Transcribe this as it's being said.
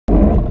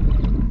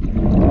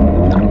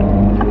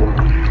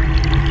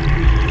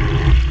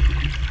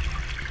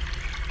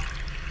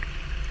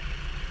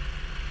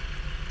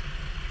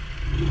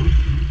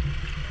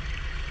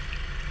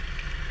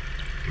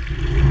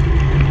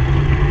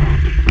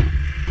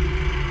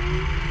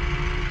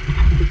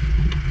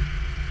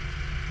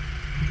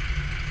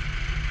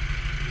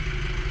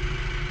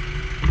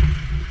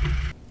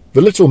The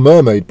Little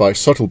Mermaid by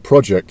Suttle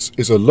Projects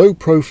is a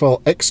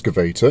low-profile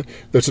excavator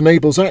that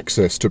enables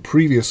access to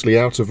previously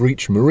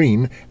out-of-reach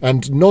marine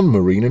and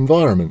non-marine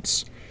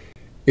environments.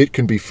 It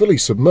can be fully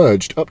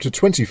submerged up to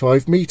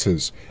 25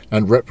 metres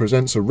and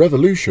represents a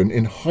revolution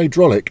in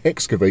hydraulic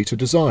excavator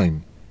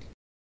design.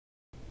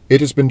 It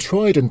has been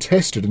tried and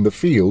tested in the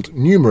field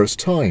numerous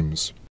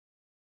times.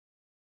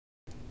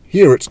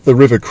 Here at the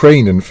River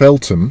Crane in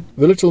Feltham,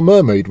 the Little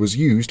Mermaid was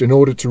used in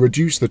order to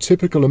reduce the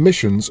typical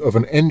emissions of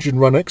an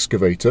engine-run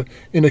excavator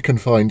in a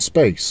confined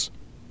space.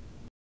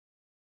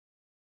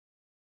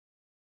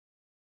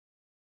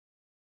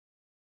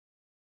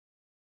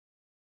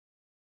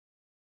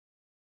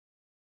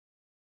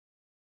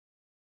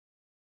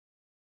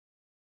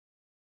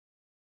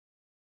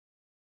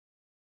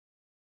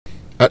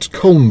 At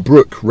Colne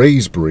Brook,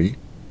 Raisbury,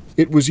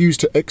 it was used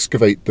to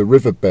excavate the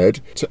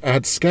riverbed to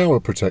add scour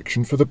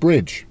protection for the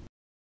bridge.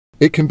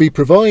 It can be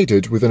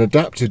provided with an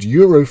adapted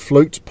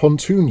Eurofloat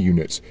pontoon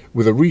unit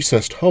with a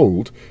recessed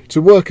hold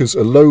to work as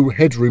a low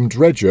headroom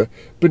dredger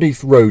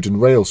beneath road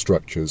and rail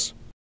structures.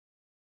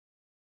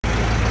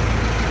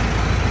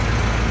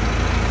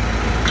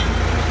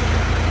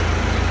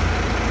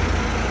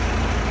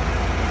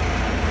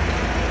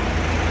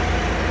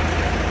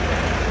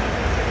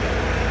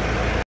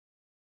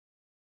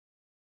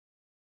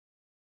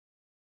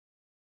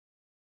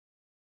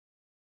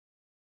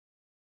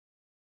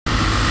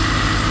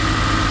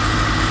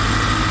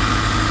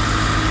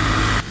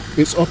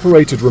 It's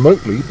operated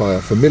remotely by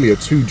a familiar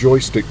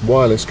two-joystick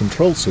wireless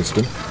control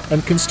system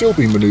and can still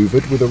be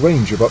manoeuvred with a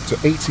range of up to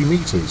 80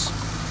 metres.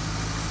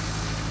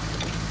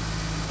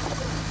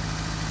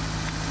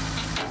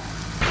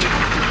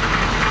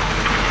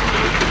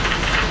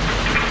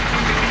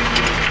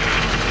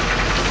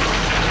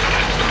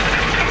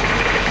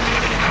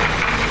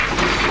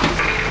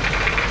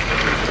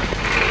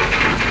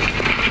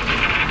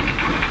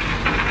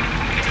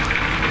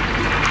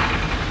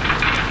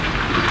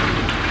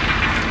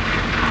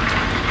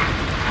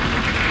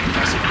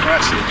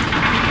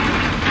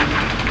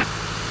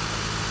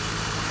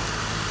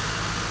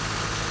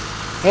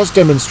 As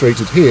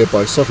demonstrated here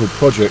by Suttle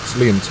Projects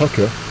Liam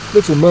Tucker,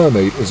 Little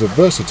Mermaid is a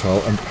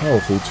versatile and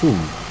powerful tool.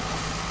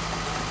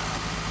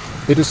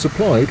 It is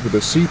supplied with a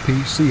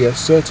CPCS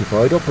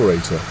certified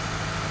operator.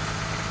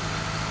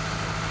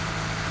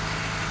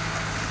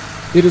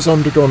 It has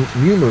undergone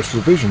numerous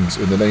revisions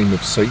in the name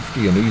of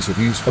safety and ease of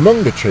use.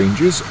 Among the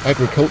changes,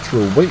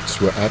 agricultural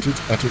weights were added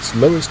at its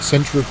lowest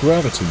centre of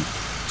gravity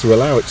to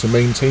allow it to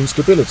maintain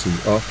stability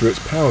after its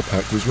power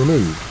pack was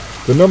removed.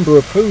 The number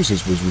of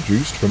hoses was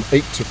reduced from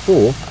 8 to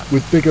 4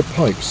 with bigger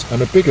pipes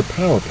and a bigger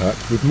power pack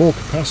with more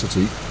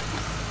capacity.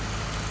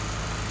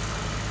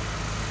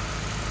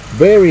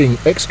 Varying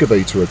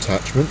excavator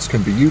attachments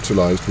can be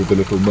utilised with the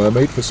Little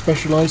Mermaid for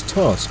specialised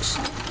tasks,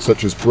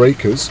 such as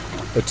breakers,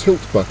 a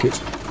tilt bucket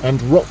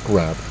and rock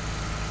grab.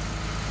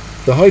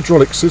 The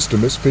hydraulic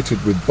system is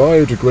fitted with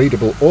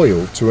biodegradable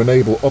oil to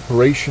enable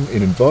operation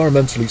in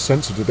environmentally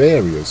sensitive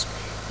areas,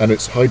 and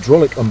its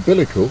hydraulic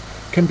umbilical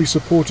can be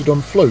supported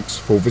on floats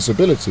for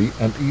visibility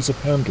and ease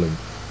of handling.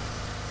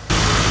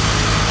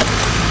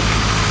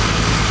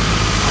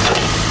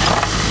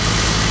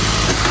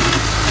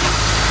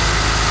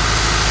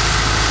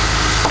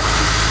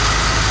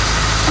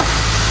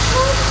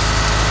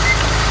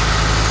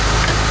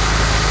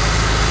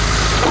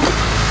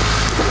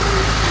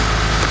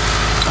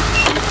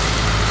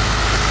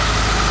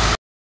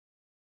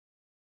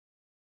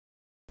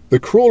 The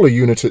crawler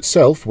unit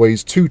itself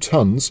weighs 2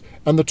 tons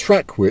and the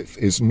track width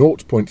is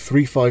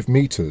 0.35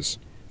 metres.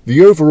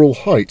 The overall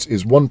height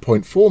is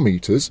 1.4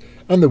 metres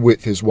and the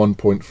width is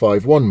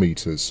 1.51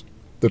 metres.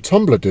 The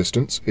tumbler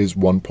distance is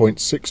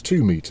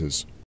 1.62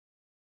 metres.